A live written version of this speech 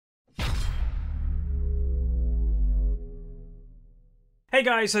Hey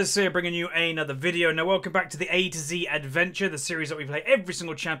guys, HuzzyGames here bringing you another video. Now welcome back to the A to Z adventure, the series that we play every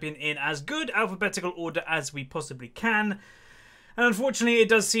single champion in as good alphabetical order as we possibly can. And unfortunately it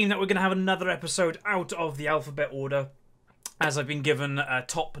does seem that we're going to have another episode out of the alphabet order, as I've been given a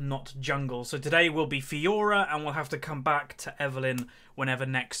top not jungle. So today will be Fiora, and we'll have to come back to Evelyn whenever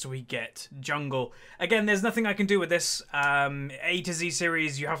next we get jungle. Again, there's nothing I can do with this. A to Z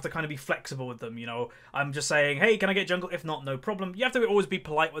series, you have to kind of be flexible with them, you know. I'm just saying, hey, can I get jungle? If not, no problem. You have to always be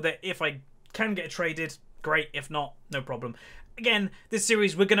polite with it. If I can get traded, great. If not, no problem. Again, this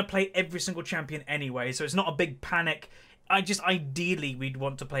series, we're going to play every single champion anyway, so it's not a big panic. Ideally, we'd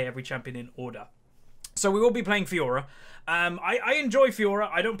want to play every champion in order. So we will be playing Fiora. I enjoy Fiora.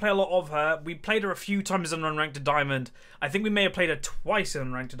 I don't play a lot of her. We played her a few times in Unranked to Diamond. I think we may have played her twice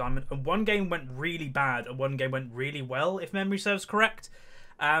in Unranked to Diamond. And one game went really bad, and one game went really well, if memory serves correct.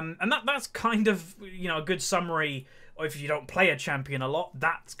 And that's kind of, you know, a good summary. Or if you don't play a champion a lot,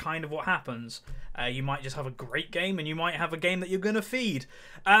 that's kind of what happens. You might just have a great game, and you might have a game that you're going to feed.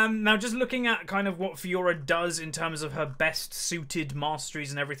 Now, just looking at kind of what Fiora does in terms of her best suited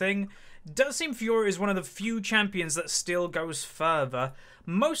masteries and everything, does seem Fiora is one of the few champions that still goes further,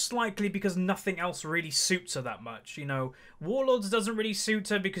 most likely because nothing else really suits her that much. You know, Warlords doesn't really suit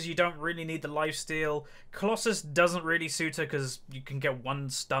her because you don't really need the lifesteal. Colossus doesn't really suit her because you can get one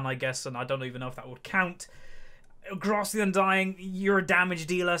stun, I guess, and I don't even know if that would count. Grass the Undying, you're a damage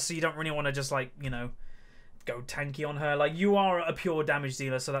dealer, so you don't really want to just, like, you know, go tanky on her. Like, you are a pure damage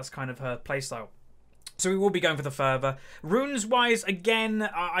dealer, so that's kind of her playstyle. So we will be going for the Fervor. Runes-wise, again,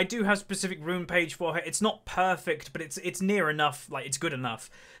 I do have a specific rune page for her. It's not perfect, but it's near enough. Like, it's good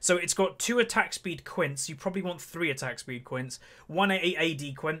enough. So it's got 2 attack speed quints. You probably want 3 attack speed quints. 1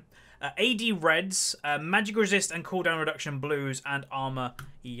 AD quint. AD reds, magic resist and cooldown reduction blues, and armor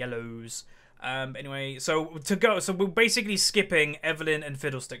yellows. Anyway, so we're basically skipping Evelyn and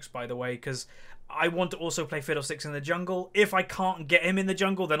Fiddlesticks, by the way, because I want to also play Fiddlesticks in the jungle. If I can't get him in the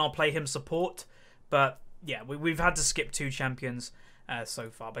jungle, then I'll play him support. But yeah, we've had to skip 2 champions so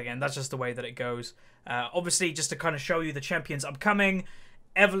far. But again, that's just the way that it goes. Obviously, just to kind of show you the champions upcoming: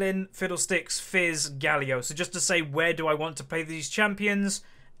 Evelyn, Fiddlesticks, Fizz, Galio. So just to say, where do I want to play these champions?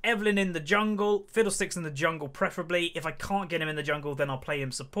 Evelyn in the jungle, Fiddlesticks in the jungle preferably. If I can't get him in the jungle, then I'll play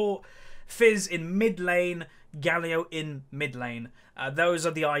him support. Fizz in mid lane, Galio in mid lane. Those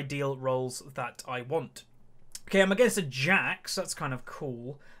are the ideal roles that I want. Okay, I'm against a Jax. That's kind of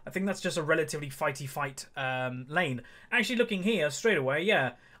cool. I think that's just a relatively fight lane. Actually, looking here straight away,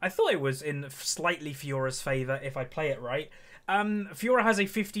 yeah, I thought it was in slightly Fiora's favour if I play it right. Fiora has a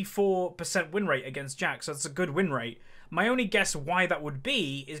 54% win rate against Jax, so that's a good win rate. My only guess why that would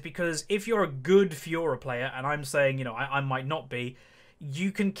be is because if you're a good Fiora player, and I'm saying, you know, I might not be,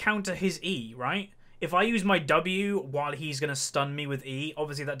 you can counter his E, right? If I use my W while he's going to stun me with E,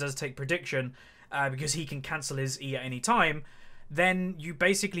 obviously that does take prediction, because he can cancel his E at any time, then you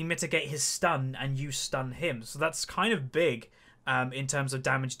basically mitigate his stun and you stun him. So that's kind of big in terms of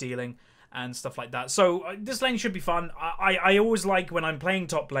damage dealing and stuff like that. So this lane should be fun. I always like, when I'm playing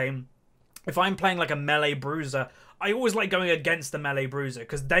top lane, if I'm playing like a melee bruiser, I always like going against the melee bruiser,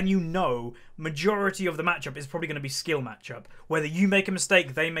 because then you know majority of the matchup is probably going to be skill matchup. Whether you make a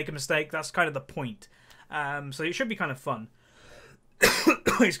mistake, they make a mistake, that's kind of the point. So it should be kind of fun.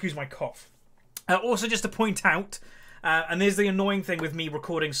 Excuse my cough. Also, just to point out, and there's the annoying thing with me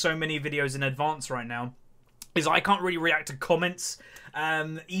recording so many videos in advance right now, is I can't really react to comments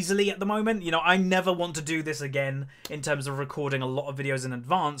easily at the moment. You know, I never want to do this again in terms of recording a lot of videos in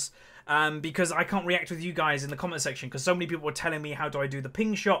advance, because I can't react with you guys in the comment section, because so many people were telling me how do I do the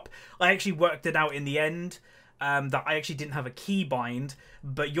ping shop. I actually worked it out in the end, that I actually didn't have a key bind,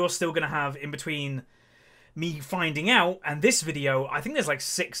 but you're still going to have, in between me finding out and this video, I think there's like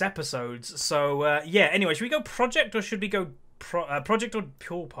 6 episodes. So yeah, anyway, should we go project or should we go project or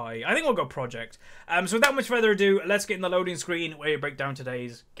pure pie? I think we'll go project. So without much further ado, let's get in the loading screen where we break down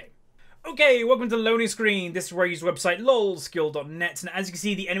today's game. Okay, welcome to the loading screen. This is where I use the website lolskill.net, and as you can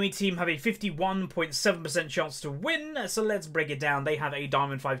see, the enemy team have a 51.7% chance to win, so let's break it down. They have a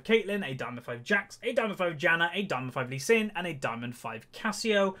Diamond 5 Caitlyn, a Diamond 5 Jax, a Diamond 5 Janna, a Diamond 5 Lee Sin, and a Diamond 5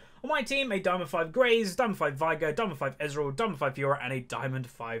 Cassio. On my team, a Diamond 5 Graze, Diamond 5 Viger, Diamond 5 Ezreal, Diamond 5 Fiora, and a Diamond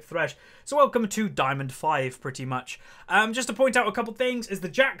 5 Thresh. So welcome to Diamond 5, pretty much. Just to point out a couple things, is the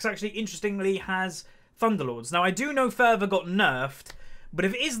Jax actually, interestingly, has Thunderlords. Now, I do know Fervor got nerfed, but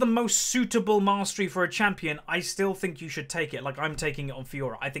if it is the most suitable mastery for a champion, I still think you should take it. Like, I'm taking it on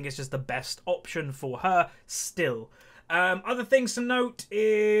Fiora. I think it's just the best option for her still. Other things to note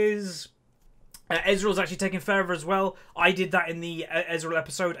is Ezreal's actually taking Fervor as well. I did that in the Ezreal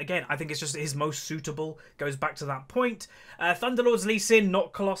episode. Again, I think it's just his most suitable. Goes back to that point. Thunderlords Lee Sin,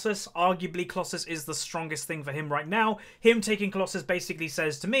 not Colossus. Arguably, Colossus is the strongest thing for him right now. Him taking Colossus basically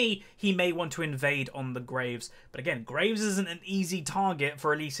says to me he may want to invade on the Graves. But again, Graves isn't an easy target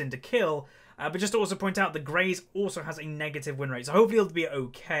for a Lee Sin to kill. But just to also point out, the Graves also has a negative win rate. So hopefully it'll be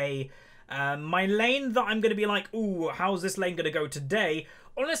okay. My lane that I'm going to be like, ooh, how's this lane going to go today?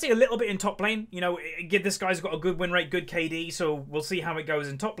 Honestly, a little bit in top lane. You know, this guy's got a good win rate, good KD, so we'll see how it goes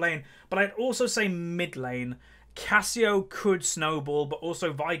in top lane. But I'd also say mid lane. Cassio could snowball, but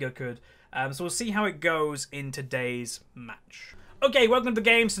also Viger could. So we'll see how it goes in today's match. Okay, welcome to the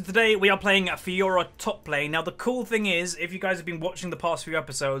game. So today we are playing Fiora top lane. Now the cool thing is, if you guys have been watching the past few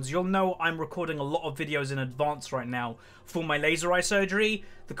episodes, you'll know I'm recording a lot of videos in advance right now for my laser eye surgery.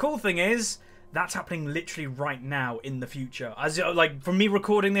 The cool thing is, that's happening literally right now in the future. As like, for me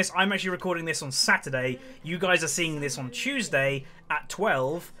recording this, I'm actually recording this on Saturday. You guys are seeing this on Tuesday at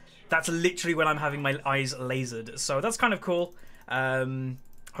 12. That's literally when I'm having my eyes lasered. So that's kind of cool.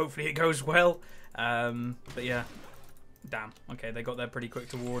 Hopefully it goes well. But yeah. Damn. Okay, they got there pretty quick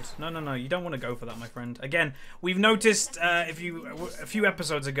towards. No, you don't want to go for that, my friend. Again, we've noticed a few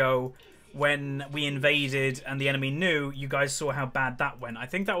episodes ago, when we invaded and the enemy knew, you guys saw how bad that went. I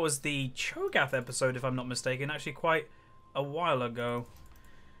think that was the Cho'Gath episode, if I'm not mistaken. Actually, quite a while ago.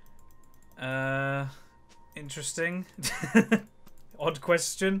 Interesting. Odd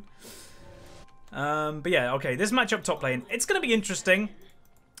question. But yeah, okay. This matchup top lane, it's going to be interesting.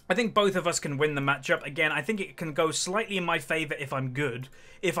 I think both of us can win the matchup. Again, I think it can go slightly in my favor if I'm good.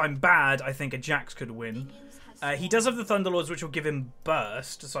 If I'm bad, I think a Jax could win. He does have the Thunderlords, which will give him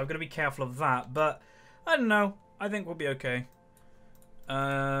burst, so I've got to be careful of that. But, I don't know. I think we'll be okay.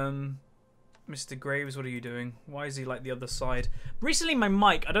 Mr. Graves, what are you doing? Why is he, like, the other side? Recently, my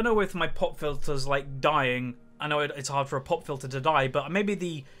mic, I don't know if my pop filter's, like, dying. I know it's hard for a pop filter to die, but maybe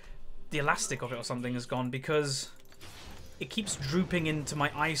the elastic of it or something has gone, because it keeps drooping into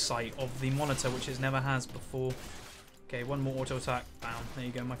my eyesight of the monitor, which it never has before. Okay, one more auto attack. Bam. There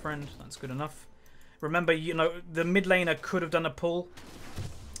you go, my friend. That's good enough. Remember, you know, the mid laner could have done a pull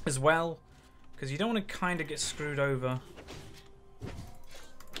as well, because you don't want to kind of get screwed over.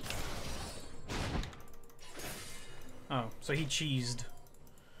 Oh, so he cheesed.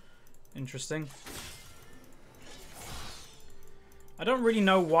 Interesting. I don't really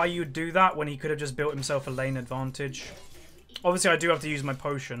know why you'd do that when he could have just built himself a lane advantage. Obviously, I do have to use my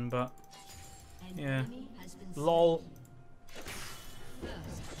potion, but yeah. Lol.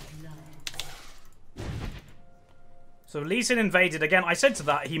 So Lee Sin invaded. Again, I said to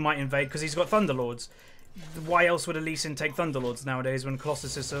that he might invade because he's got Thunderlords. Why else would a Lee Sin take Thunderlords nowadays when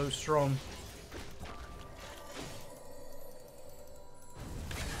Colossus is so strong?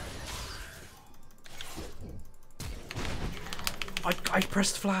 I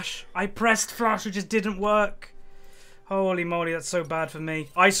pressed flash. I pressed flash, it just didn't work. Holy moly, that's so bad for me.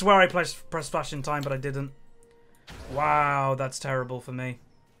 I swear I pressed flash in time, but I didn't. Wow, that's terrible for me.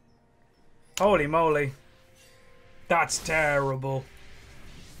 Holy moly. That's terrible.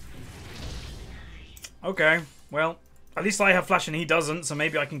 Okay, well, at least I have flash and he doesn't, so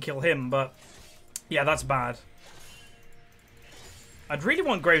maybe I can kill him, but yeah, that's bad. I'd really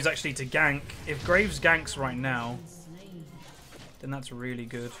want Graves actually to gank. If Graves ganks right now, then that's really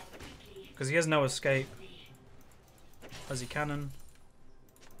good. Because he has no escape. Huzzy cannon.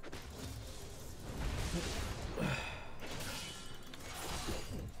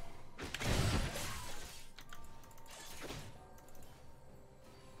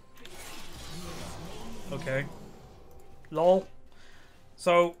 Okay. Lol.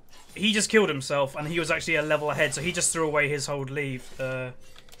 So, he just killed himself, and he was actually a level ahead, so he just threw away his whole leave.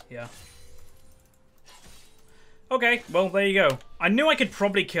 Yeah. Okay, well, there you go. I knew I could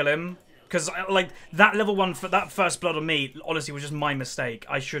probably kill him, because, like, that level 1, that first blood on me, honestly, was just my mistake.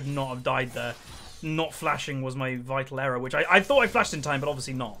 I should not have died there. Not flashing was my vital error, which I thought I flashed in time, but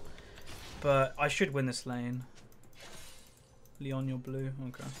obviously not. But I should win this lane. Leon, you're blue.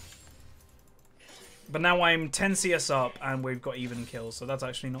 Okay. But now I'm 10 CS up, and we've got even kills, so that's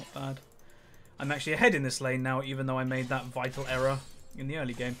actually not bad. I'm actually ahead in this lane now, even though I made that vital error in the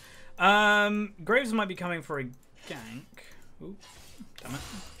early game. Graves might be coming for a gank. Ooh, damn it.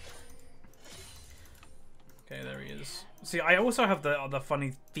 Okay, there he is. See, I also have the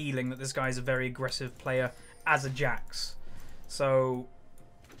funny feeling that this guy is a very aggressive player as a Jax. So,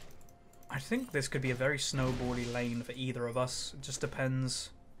 I think this could be a very snowbally lane for either of us. It just depends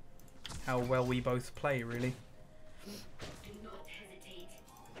how well we both play, really. Do not hesitate.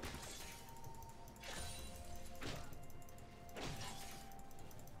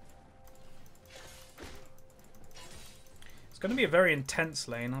 going to be a very intense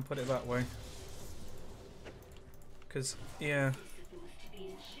lane, I'll put it that way. Because, yeah.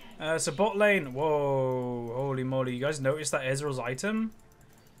 So bot lane, whoa, holy moly. You guys noticed that Ezreal's item?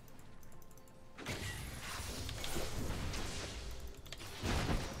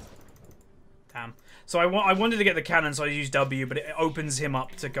 Damn. So I wanted to get the cannon, so I used W, but it opens him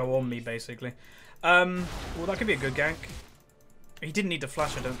up to go on me, basically. Well, that could be a good gank. He didn't need to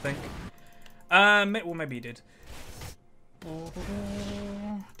flash, I don't think. Well, maybe he did.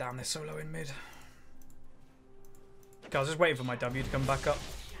 Damn, they're so low in mid. Okay, I was just waiting for my W to come back up.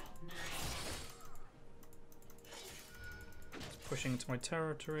 Pushing into my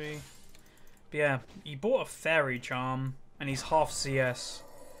territory. But yeah, he bought a fairy charm, and he's half CS.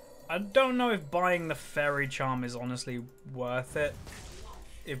 I don't know if buying the fairy charm is honestly worth it.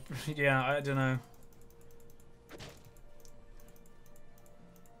 Yeah, I don't know.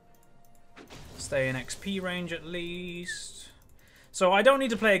 Stay in XP range at least. So I don't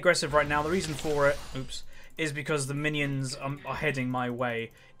need to play aggressive right now. The reason for it, oops, is because the minions are heading my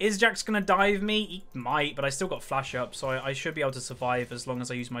way. Is Jax going to dive me? He might, but I still got flash up, so I should be able to survive as long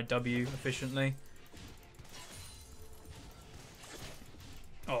as I use my W efficiently.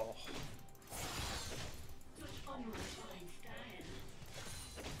 Oh.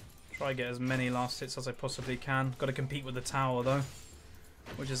 Try to get as many last hits as I possibly can. Got to compete with the tower though,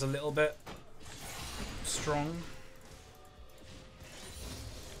 which is a little bit strong.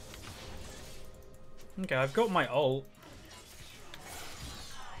 Okay, I've got my ult.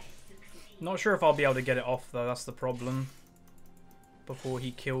 Not sure if I'll be able to get it off though, that's the problem. Before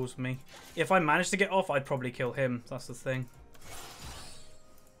he kills me. If I manage to get off, I'd probably kill him. That's the thing.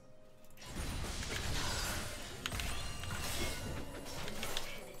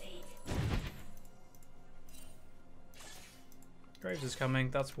 Graves is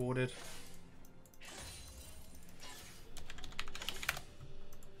coming, that's warded.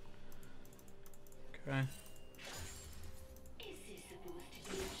 Okay. Is this supposed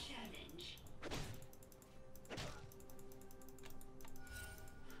to be a challenge?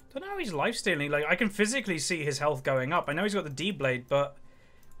 Don't know how he's lifestealing. Like, I can physically see his health going up. I know he's got the D-Blade, but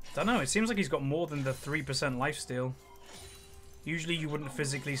don't know. It seems like he's got more than the 3% lifesteal. Usually you wouldn't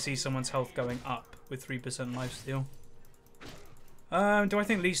physically see someone's health going up with 3% lifesteal. Do I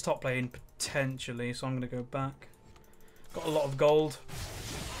think Lee's top lane? Potentially, so I'm going to go back. Got a lot of gold.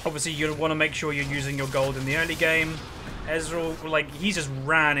 Obviously, you want to make sure you're using your gold in the early game. Ezreal, like, he just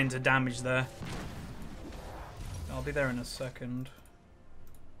ran into damage there. I'll be there in a second.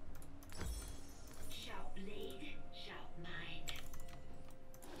 Shout blade, shout mind.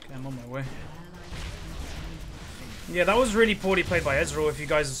 Okay, I'm on my way. Yeah, that was really poorly played by Ezreal. If you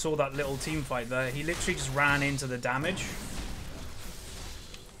guys saw that little team fight there, he literally just ran into the damage.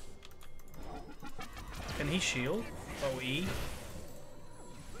 Can he shield? Oh, E.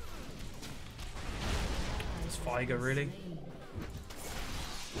 It's Viger, really.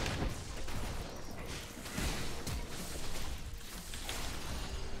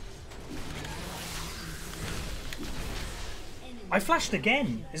 I flashed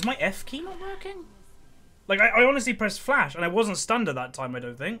again. Is my F key not working? Like, I honestly pressed flash, and I wasn't stunned at that time, I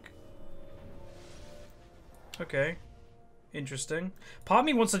don't think. Okay. Interesting. Part of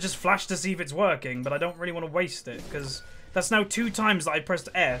me wants to just flash to see if it's working, but I don't really want to waste it, because that's now 2 times that I pressed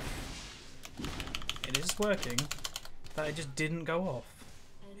F. It is working. That it just didn't go off.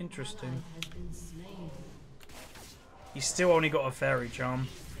 Interesting. He's still only got a fairy charm.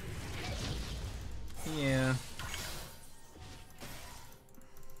 Yeah.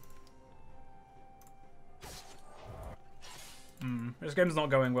 This game's not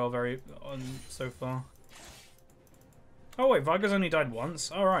going well so far. Oh wait, Viger's only died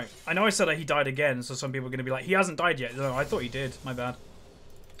once? Alright. I know I said that he died again, so some people are going to be like, he hasn't died yet. No, I thought he did. My bad.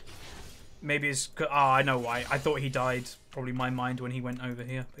 Maybe it's... I know why. I thought he died. Probably my mind when he went over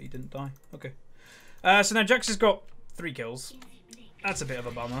here, but he didn't die. Okay. So now Jax has got 3 kills. That's a bit of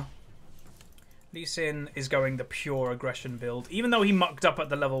a bummer. Lee Sin is going the pure aggression build. Even though he mucked up at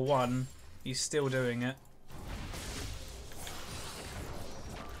the level 1, he's still doing it.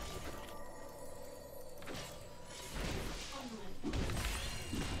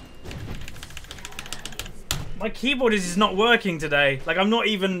 My keyboard is not working today. Like, I'm not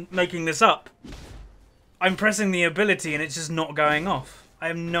even making this up. I'm pressing the ability and it's just not going off. I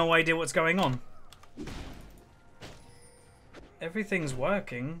have no idea what's going on. Everything's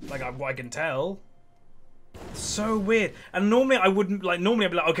working. Like, what I can tell. It's so weird. And normally I wouldn't, like, normally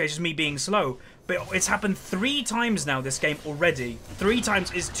I'd be like, okay, it's just me being slow. But it's happened 3 times now this game already. 3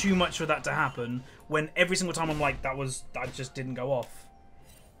 times is too much for that to happen. When every single time I'm like, that just didn't go off.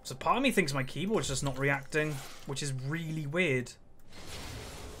 So part of me thinks my keyboard's just not reacting, which is really weird.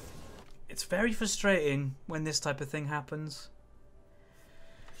 It's very frustrating when this type of thing happens.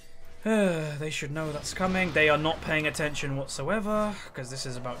 They should know that's coming. They are not paying attention whatsoever, because this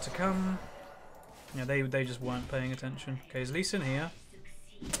is about to come. Yeah, they just weren't paying attention. Okay, is Lee Sin here?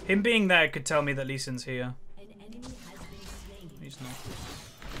 Him being there could tell me that Lee Sin's here. He's not.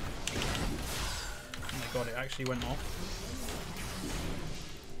 Oh my god, it actually went off.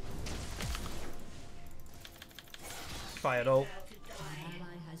 Fired ult.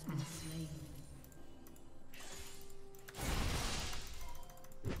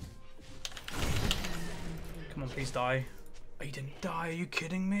 Come on, please die. Oh, you didn't die, are you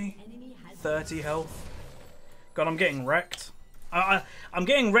kidding me? 30 health. God, I'm getting wrecked. I'm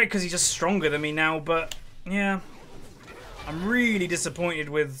getting wrecked because he's just stronger than me now, but yeah. I'm really disappointed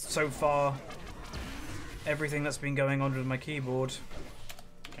with, so far, everything that's been going on with my keyboard.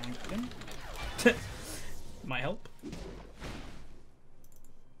 Ganked him. Might help.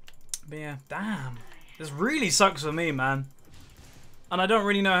 But yeah, damn. This really sucks for me, man. And I don't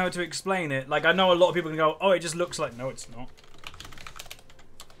really know how to explain it. Like, I know a lot of people can go, oh, it just looks like... No, it's not.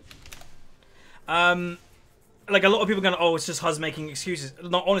 Like, a lot of people are going, oh, it's just Huz making excuses.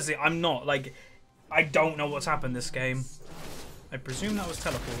 No, honestly, I'm not. Like, I don't know what's happened this game. I presume that was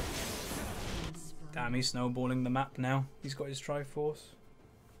teleport. Damn, he's snowballing the map now. He's got his Triforce.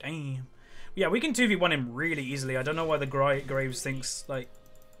 Damn. Yeah, we can 2v1 him really easily. I don't know why the Graves thinks, like,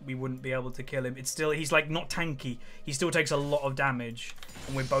 we wouldn't be able to kill him. It's still, he's like not tanky. He still takes a lot of damage.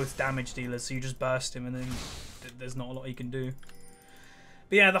 And we're both damage dealers, so you just burst him and then there's not a lot he can do.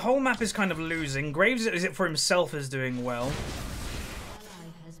 But yeah, the whole map is kind of losing. Graves, is it for himself, is doing well.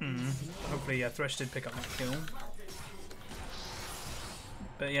 Hopefully, yeah, Thresh did pick up that kill.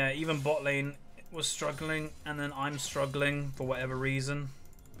 But yeah, even bot lane was struggling, and then I'm struggling for whatever reason.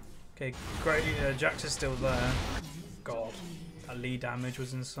 Okay, great. Jax is still there. God, that Lee damage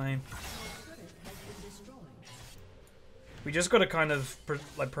was insane. We just got to kind of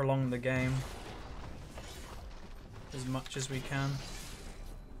prolong the game as much as we can.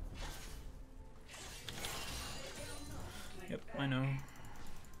 Yep, I know.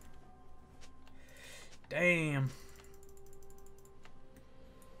 Damn.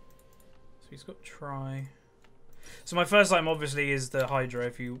 So he's got try. So my first item obviously is the Hydra,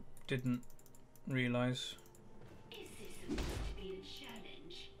 if you didn't realise. I'm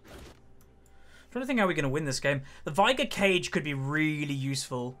trying to think how we're going to win this game. The Viger cage could be really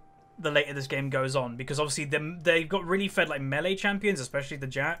useful the later this game goes on, because obviously they've got really fed like melee champions, especially the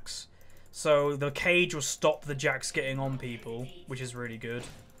Jax. So the cage will stop the Jax getting on people, which is really good.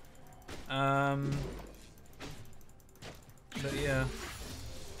 But yeah.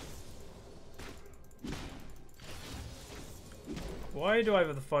 Why do I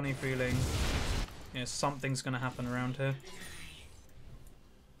have the funny feeling, yeah, something's gonna happen around here?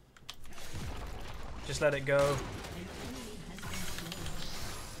 Just let it go.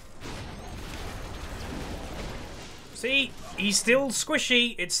 See, he's still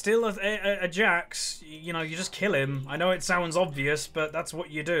squishy. It's still a Jax. You know, you just kill him. I know it sounds obvious, but that's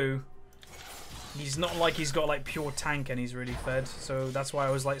what you do. He's not like he's got like pure tank and he's really fed. So that's why I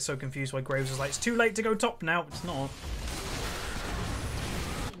was like so confused why Graves was like, it's too late to go top now. It's not.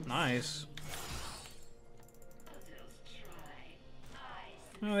 Nice.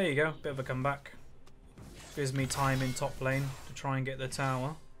 Oh, there you go. Bit of a comeback. Gives me time in top lane to try and get the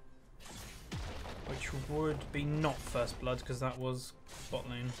tower. Which would be not first blood because that was bot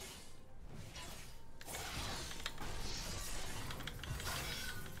lane.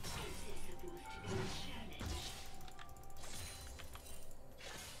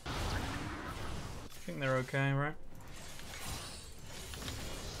 I think they're okay, right?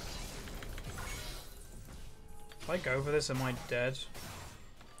 If I go for this, am I dead?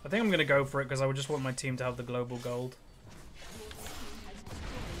 I think I'm going to go for it because I would just want my team to have the global gold.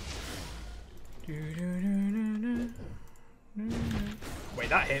 Wait,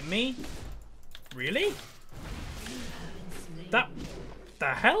 that hit me? Really? That... the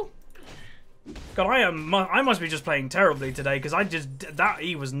hell? God, I must be just playing terribly today because that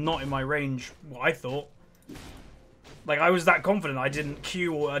E was not in my range, what I thought. Like, I was that confident I didn't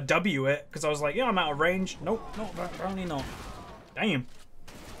Q or W it because I was like, yeah, I'm out of range. Nope, apparently not. Damn.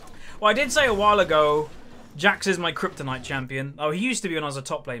 Well, I did say a while ago, Jax is my kryptonite champion. Oh, he used to be when I was a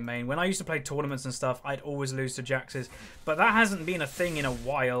top lane main. When I used to play tournaments and stuff, I'd always lose to Jaxes. But that hasn't been a thing in a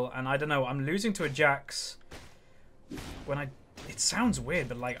while, and I don't know, I'm losing to a Jax when it sounds weird,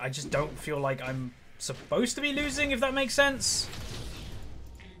 but like I just don't feel like I'm supposed to be losing, if that makes sense.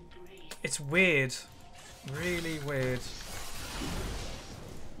 It's weird. Really weird.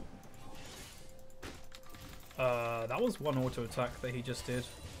 That was one auto attack that he just did.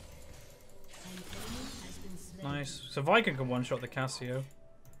 Nice. So Viking can one-shot the Cassio.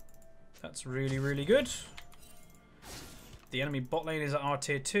 That's really, really good. The enemy bot lane is at R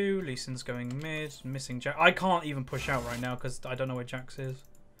tier 2. Lee Sin's going mid. Missing Jax. I can't even push out right now because I don't know where Jax is.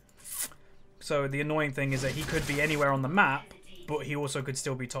 So the annoying thing is that he could be anywhere on the map, but he also could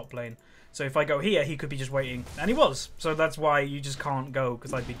still be top lane. So if I go here, he could be just waiting. And he was. So that's why you just can't go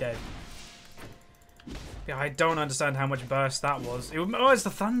because I'd be dead. Yeah, I don't understand how much burst that was. Oh, it's the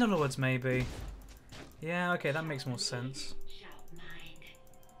Thunderlords maybe. Yeah, okay, that makes more sense.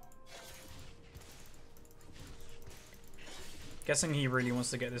 Guessing he really wants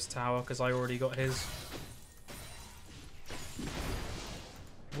to get this tower because I already got his.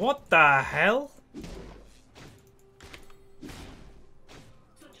 What the hell?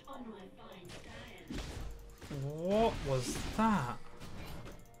 What was that?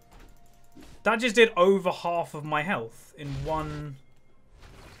 That just did over half of my health in one.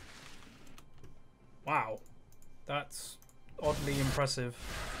 Wow. That's oddly impressive.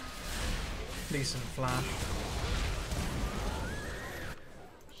 Decent flash.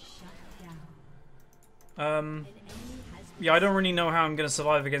 Yeah, I don't really know how I'm going to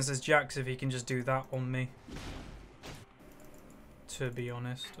survive against this Jax if he can just do that on me. To be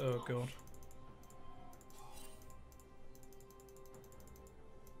honest. Oh, God.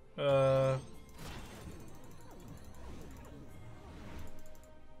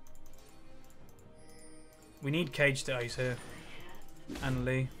 We need Cage to ice here. And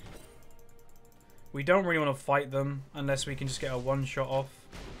Lee. We don't really want to fight them unless we can just get a one-shot off.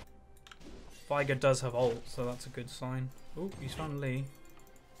 Viger does have ult, so that's a good sign. Oh, he's found Lee.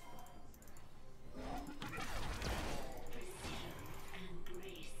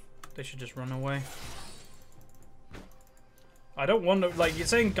 They should just run away. I don't want to, like, you're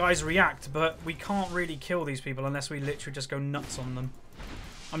saying guys react, but we can't really kill these people unless we literally just go nuts on them.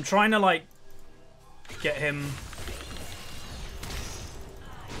 I'm trying to, like, get him.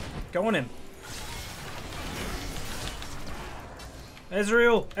 Go on him.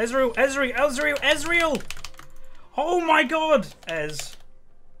 Ezreal! Ezreal! Ezreal! Ezreal! Ezreal! Oh my god! Ez.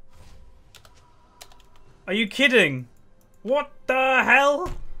 Are you kidding? What the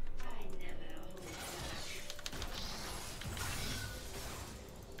hell?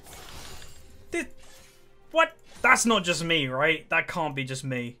 What? That's not just me, right? That can't be just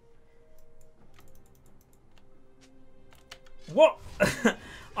me. What?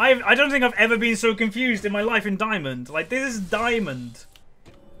 I don't think I've ever been so confused in my life in Diamond. Like, this is Diamond.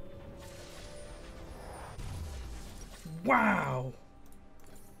 Wow.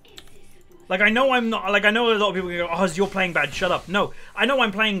 Like, I know I'm not... Like, I know a lot of people go, oh, you're playing bad, shut up. No, I know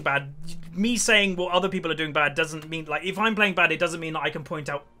I'm playing bad. Me saying what other people are doing bad doesn't mean... Like, if I'm playing bad, it doesn't mean that I can point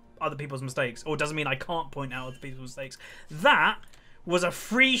out other people's mistakes. Or it doesn't mean I can't point out other people's mistakes. That was a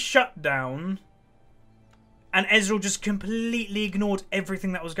free shutdown... And Ezreal just completely ignored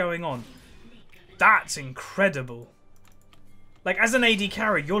everything that was going on. That's incredible. Like, as an AD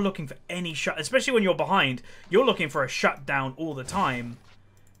carry, you're looking for any shut... Especially when you're behind, you're looking for a shutdown all the time.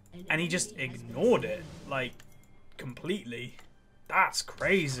 And he just ignored it. Like, completely. That's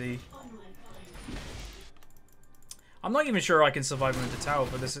crazy. I'm not even sure I can survive with the tower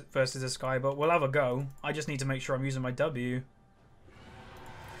for this versus this guy, but we'll have a go. I just need to make sure I'm using my W.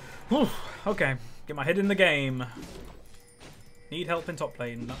 Whew, okay. Get my head in the game. Need help in top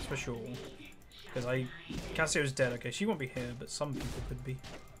lane, that's for sure. Because Cassio's dead. Okay, she won't be here, but some people could be.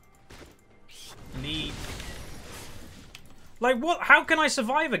 Need. Like, what? How can I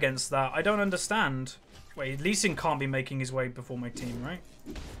survive against that? I don't understand. Wait, Lee Sin can't be making his way before my team, right?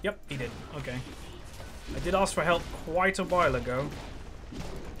 Yep, he did. Okay. I did ask for help quite a while ago.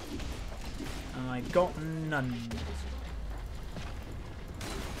 And I got none.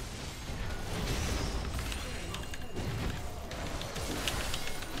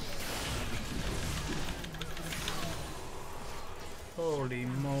 Holy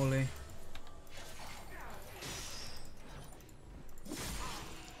moly.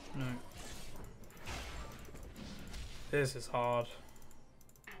 No. This is hard.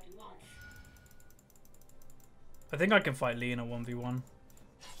 I think I can fight Lee in a 1v1.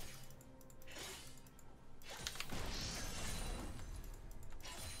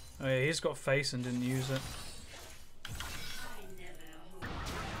 Oh yeah, he's got face and didn't use it.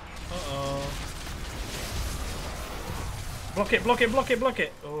 Uh-oh. Block it, block it, block it, block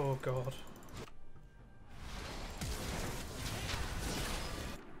it! Oh god.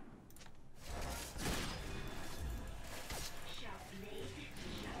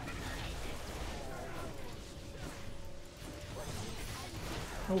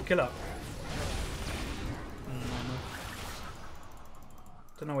 Oh, kill up.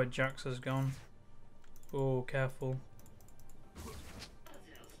 Don't know where Jax has gone. Oh, careful.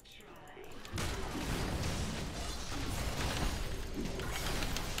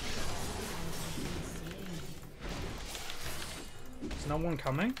 Is no one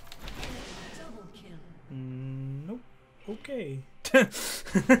coming? Nope. Okay.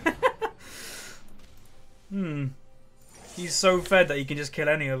 He's so fed that he can just kill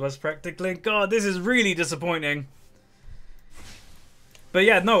any of us practically. God, this is really disappointing. But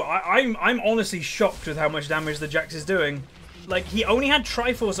yeah, no, I'm honestly shocked with how much damage the Jax is doing. Like, he only had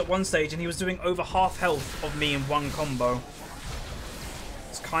Triforce at one stage and he was doing over half health of me in one combo.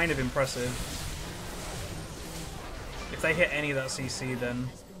 It's kind of impressive. If they hit any of that CC, then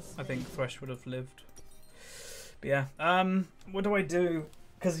I think Thresh would have lived. But yeah, what do I do?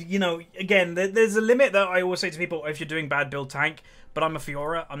 Because, you know, again, there's a limit that I always say to people, if you're doing bad, build tank. But I'm a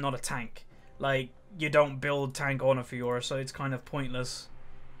Fiora, I'm not a tank. Like, you don't build tank on a Fiora, so it's kind of pointless.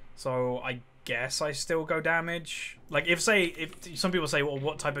 So I guess I still go damage. Like, if some people say, well,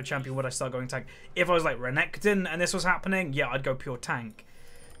 what type of champion would I start going tank? If I was like Renekton and this was happening, yeah, I'd go pure tank.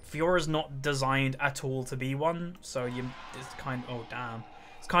 Fiora's not designed at all to be one, so it's kind of, oh damn.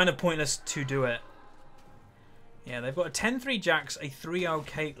 It's kind of pointless to do it. Yeah, they've got a 10-3 Jax, a 3-0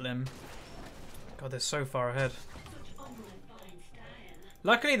 Caitlyn. God, they're so far ahead.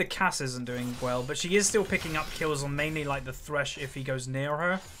 Luckily, the Cass isn't doing well, but she is still picking up kills on mainly like the Thresh if he goes near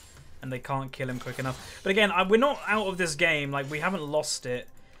her, and they can't kill him quick enough. But again, we're not out of this game. Like, we haven't lost it.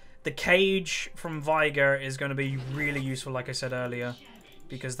 The cage from Viger is going to be really useful, like I said earlier,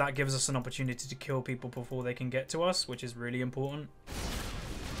 because that gives us an opportunity to kill people before they can get to us, which is really important.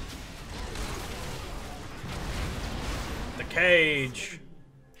 The cage.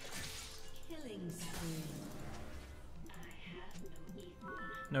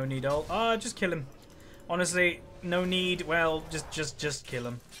 No need ult. Just kill him. Honestly, no need. Well, just kill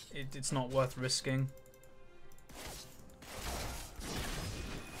him. It's not worth risking.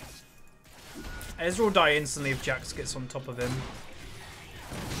 Ezra will die instantly if Jax gets on top of him.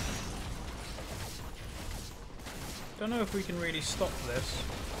 Don't know if we can really stop this.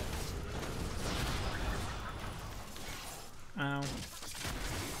 Ow.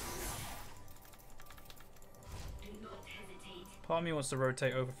 Part of me wants to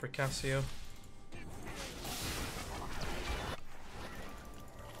rotate over for Cassio.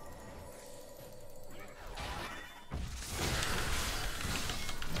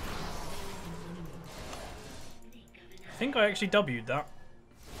 I think I actually W'd that.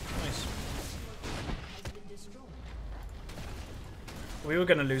 Nice. We were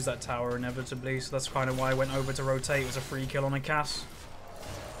going to lose that tower inevitably, so that's kind of why I went over to rotate. It was a free kill on a Cass.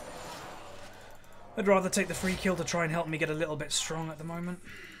 I'd rather take the free kill to try and help me get a little bit strong at the moment.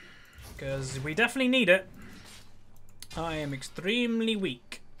 Because we definitely need it. I am extremely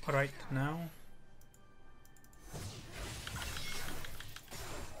weak right now.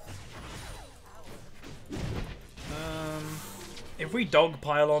 If we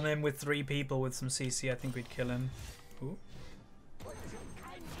dogpile on him with 3 people with some CC, I think we'd kill him. Ooh.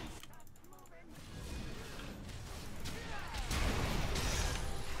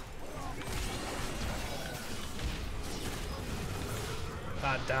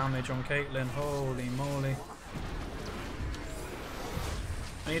 That damage on Caitlyn, holy moly.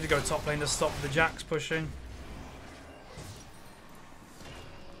 I need to go top lane to stop the Jax pushing.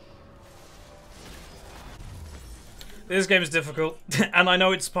 This game is difficult, and I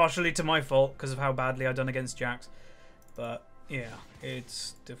know it's partially to my fault because of how badly I've done against Jax. But yeah,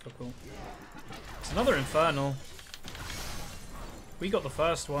 it's difficult. It's another Infernal. We got the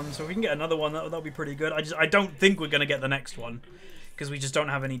first one, so if we can get another one, that'll be pretty good. I don't think we're gonna get the next one because we just don't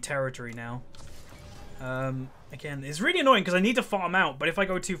have any territory now. Again, it's really annoying because I need to farm out, but if I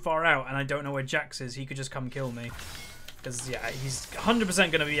go too far out and I don't know where Jax is, he could just come kill me. Because, yeah, he's 100%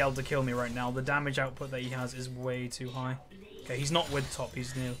 going to be able to kill me right now. The damage output that he has is way too high. Okay, he's not with top,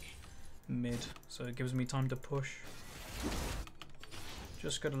 he's near mid. So it gives me time to push.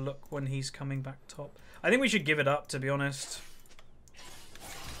 Just got to look when he's coming back top. I think we should give it up, to be honest.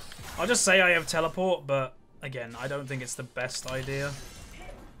 I'll just say I have teleport, but, again, I don't think it's the best idea.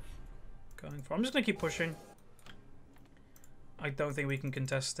 I'm just going to keep pushing. I don't think we can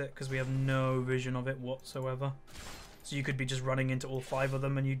contest it because we have no vision of it whatsoever. So you could be just running into all 5 of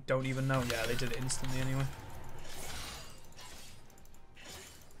them and you don't even know. Yeah, they did it instantly anyway.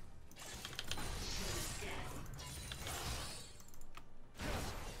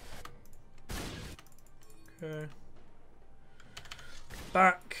 Okay.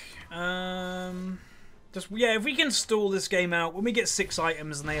 Back. Yeah, if we can stall this game out, when we get 6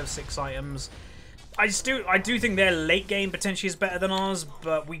 items and they have 6 items, I do think their late game potentially is better than ours,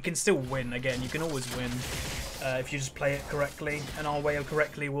 but we can still win. Again, you can always win if you just play it correctly. And our way of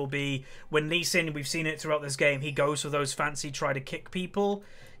correctly will be when Lee Sin, we've seen it throughout this game, he goes for those fancy try to kick people.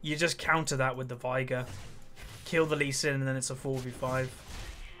 You just counter that with the Viger. Kill the Lee Sin and then it's a 4v5.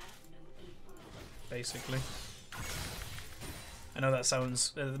 Basically. I know that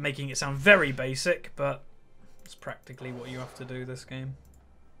sounds making it sound very basic, but it's practically what you have to do this game.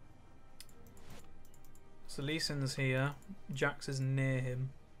 So Lee Sin's here. Jax is near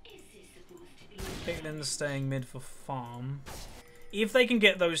him. Caitlyn's staying mid for farm. If they can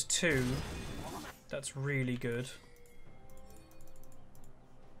get those two, that's really good.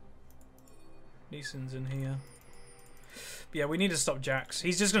 Lee Sin's in here. But yeah, we need to stop Jax.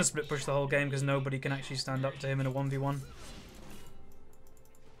 He's just going to split push the whole game because nobody can actually stand up to him in a 1v1.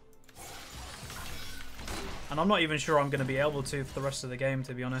 And I'm not even sure I'm going to be able to for the rest of the game,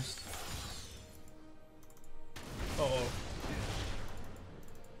 to be honest. Uh-oh.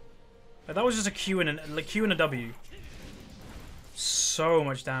 That was just a Q and a W. So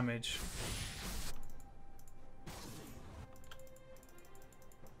much damage.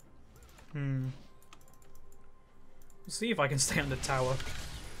 Let's see if I can stay on the tower.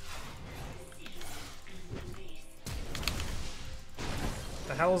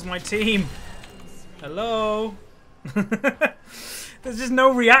 The hell's my team? Hello? There's just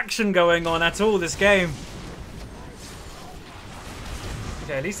no reaction going on at all this game.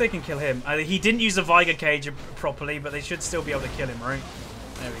 Okay, at least they can kill him. He didn't use the Viger cage properly, but they should still be able to kill him, right?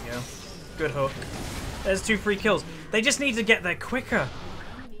 There we go. Good hook. There's 2 free kills. They just need to get there quicker.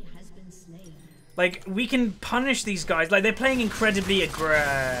 Like, we can punish these guys. Like, they're playing incredibly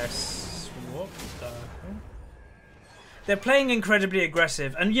aggressive. What the hell? They're playing incredibly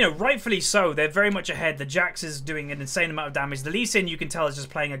aggressive. And, you know, rightfully so. They're very much ahead. The Jax is doing an insane amount of damage. The Lee Sin, you can tell, is just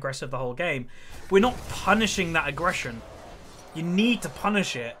playing aggressive the whole game. We're not punishing that aggression. You need to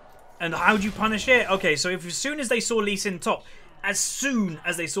punish it. And how do you punish it? Okay, so if as soon as they saw Lee Sin top, as soon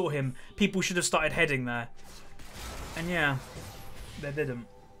as they saw him, people should have started heading there. And yeah, they didn't.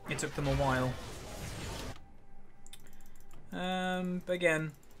 It took them a while.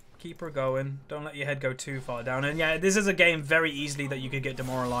 Again, keep her going. Don't let your head go too far down. And yeah, this is a game very easily that you could get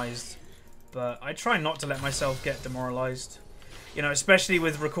demoralized. But I try not to let myself get demoralized. You know, especially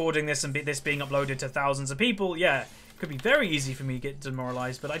with recording this and this being uploaded to thousands of people. Yeah, it could be very easy for me to get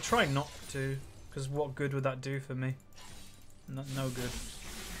demoralized. But I try not to. Because what good would that do for me? No good.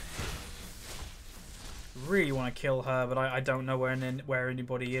 Really want to kill her, but I don't know where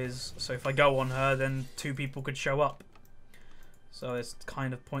anybody is. So if I go on her, then 2 people could show up. So it's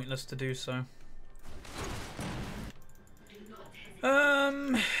kind of pointless to do so.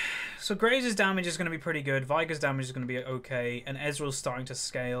 So Graze's damage is going to be pretty good. Viger's damage is going to be okay. And Ezreal's starting to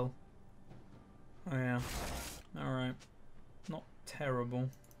scale. Oh yeah. Alright. Not terrible.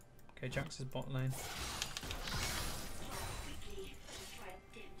 Okay, Jax is bot lane.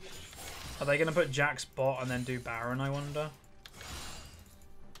 Are they going to put Jax bot and then do Baron, I wonder?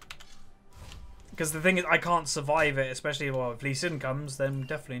 Because the thing is, I can't survive it, especially well, if Lee Sin comes, then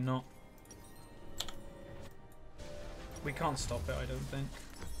definitely not. We can't stop it, I don't think.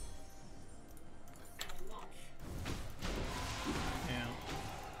 Yeah.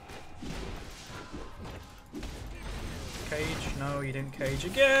 Cage? No, you didn't cage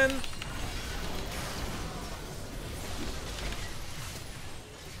again!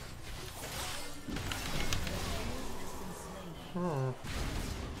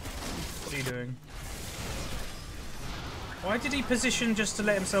 What are you doing? Why did he position just to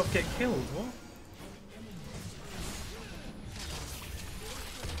let himself get killed? What?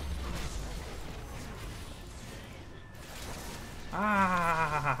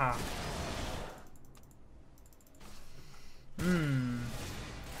 Ah.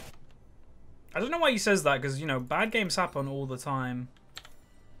 I don't know why he says that, because, you know, bad games happen all the time.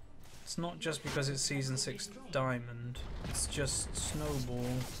 It's not just because it's Season 6 Diamond. It's just Snowball.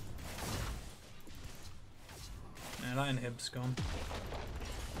 Yeah, that inhib's gone.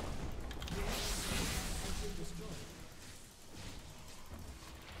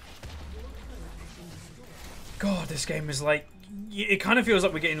 God, this game is like... It kind of feels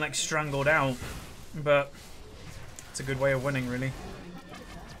like we're getting like strangled out. But it's a good way of winning, really.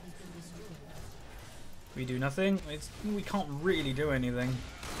 We do nothing? We can't really do anything.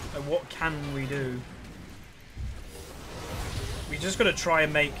 Like, what can we do? We just gotta try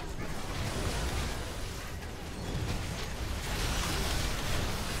and make...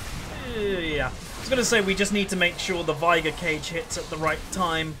 Yeah. I was gonna say we just need to make sure the Viger cage hits at the right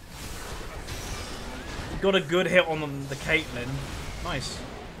time. We got a good hit on the Caitlyn. Nice.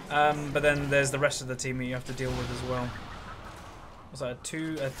 But then there's the rest of the team that you have to deal with as well. Was that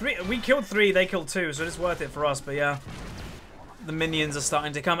three? We killed 3, they killed 2, so it's worth it for us. But yeah, the minions are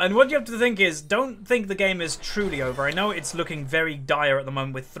starting to come. And what you have to think is, don't think the game is truly over. I know it's looking very dire at the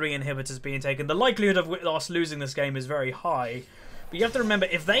moment with 3 inhibitors being taken. The likelihood of us losing this game is very high. But you have to remember,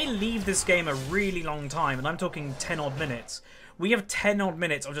 if they leave this game a really long time, and I'm talking 10 odd minutes, we have 10 odd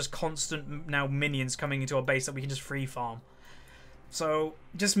minutes of just constant now minions coming into our base that we can just free farm. So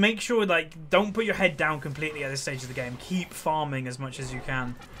just make sure, like, don't put your head down completely at this stage of the game. Keep farming as much as you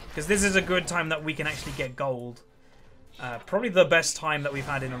can, because this is a good time that we can actually get gold. Probably the best time that we've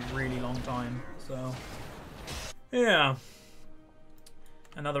had in a really long time. So yeah,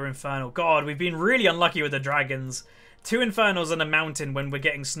 another Infernal. God, we've been really unlucky with the dragons. 2 Infernals and a mountain when we're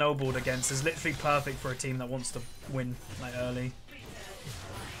getting snowballed against is literally perfect for a team that wants to win like early.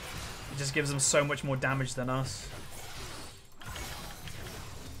 It just gives them so much more damage than us.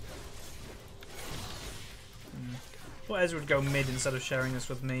 I thought Ezra would go mid instead of sharing this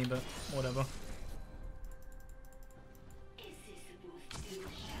with me, but whatever.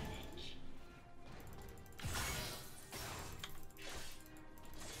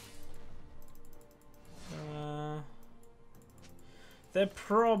 They're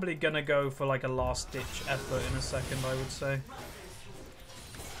probably gonna go for like a last-ditch effort in a second, I would say.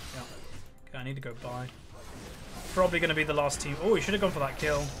 Yeah. Okay, I need to go buy. Probably gonna be the last team. Oh, he should have gone for that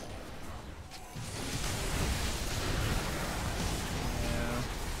kill.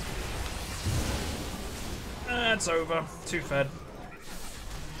 It's over. 2 fed.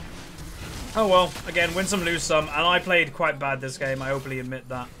 Oh well, again, win some, lose some, and I played quite bad this game, I openly admit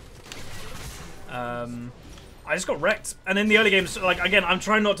that. I just got wrecked, and in the early games, like, again, I'm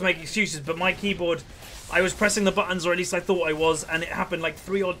trying not to make excuses, but my keyboard, I was pressing the buttons, or at least I thought I was, and it happened like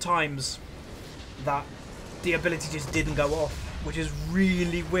 3 odd times that the ability just didn't go off, which is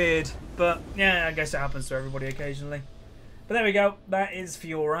really weird, but yeah, I guess it happens to everybody occasionally. But there we go, that is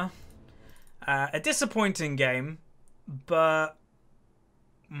Fiora. A disappointing game, but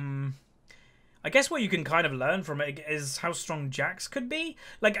I guess what you can kind of learn from it is how strong Jax could be.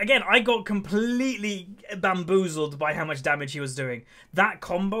 Like, again, I got completely bamboozled by how much damage he was doing. That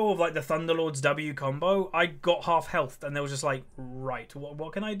combo of, like, the Thunderlords W combo, I got half health, and there was just like, right,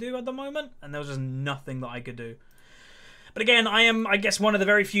 what can I do at the moment? And there was just nothing that I could do. But again, I am, I guess, one of the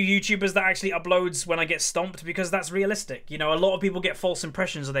very few YouTubers that actually uploads when I get stomped, because that's realistic. You know, a lot of people get false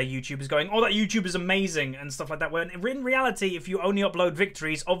impressions of their YouTubers going, oh, that YouTuber's amazing and stuff like that. When in reality, if you only upload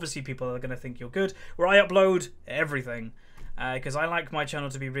victories, obviously people are going to think you're good. Where I upload everything, because I like my channel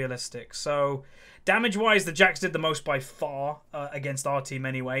to be realistic. So, damage-wise, the Jax did the most by far against our team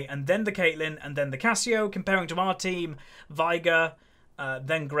anyway. And then the Caitlyn, and then the Cassio, comparing to our team, Veigar,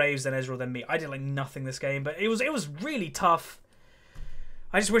 then Graves, then Ezreal, then me. I did like nothing this game, but it was really tough.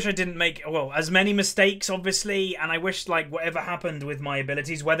 I just wish I didn't make, well, as many mistakes, obviously, and I wish, like, whatever happened with my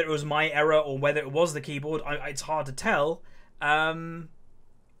abilities, whether it was my error or whether it was the keyboard, it's hard to tell. I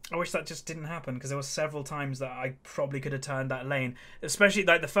wish that just didn't happen, because there were several times that I probably could have turned that lane. Especially,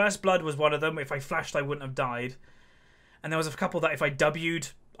 like, the first blood was one of them. If I flashed, I wouldn't have died. And there was a couple that if I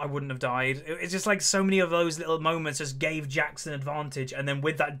W'd, I wouldn't have died. It's just like so many of those little moments just gave Jax an advantage, and then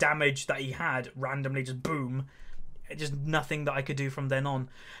with that damage that he had, randomly just boom, just nothing that I could do from then on.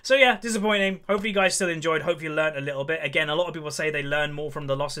 So yeah, disappointing. Hopefully you guys still enjoyed. Hopefully you learned a little bit. Again, a lot of people say they learn more from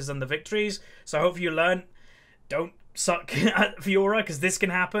the losses than the victories, so hopefully you learn. Don't suck at Fiora, because this can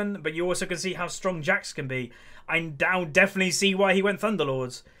happen, but you also can see how strong Jax can be. I now definitely see why he went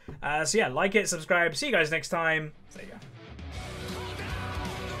Thunderlords. So yeah, like it, subscribe. See you guys next time. See ya.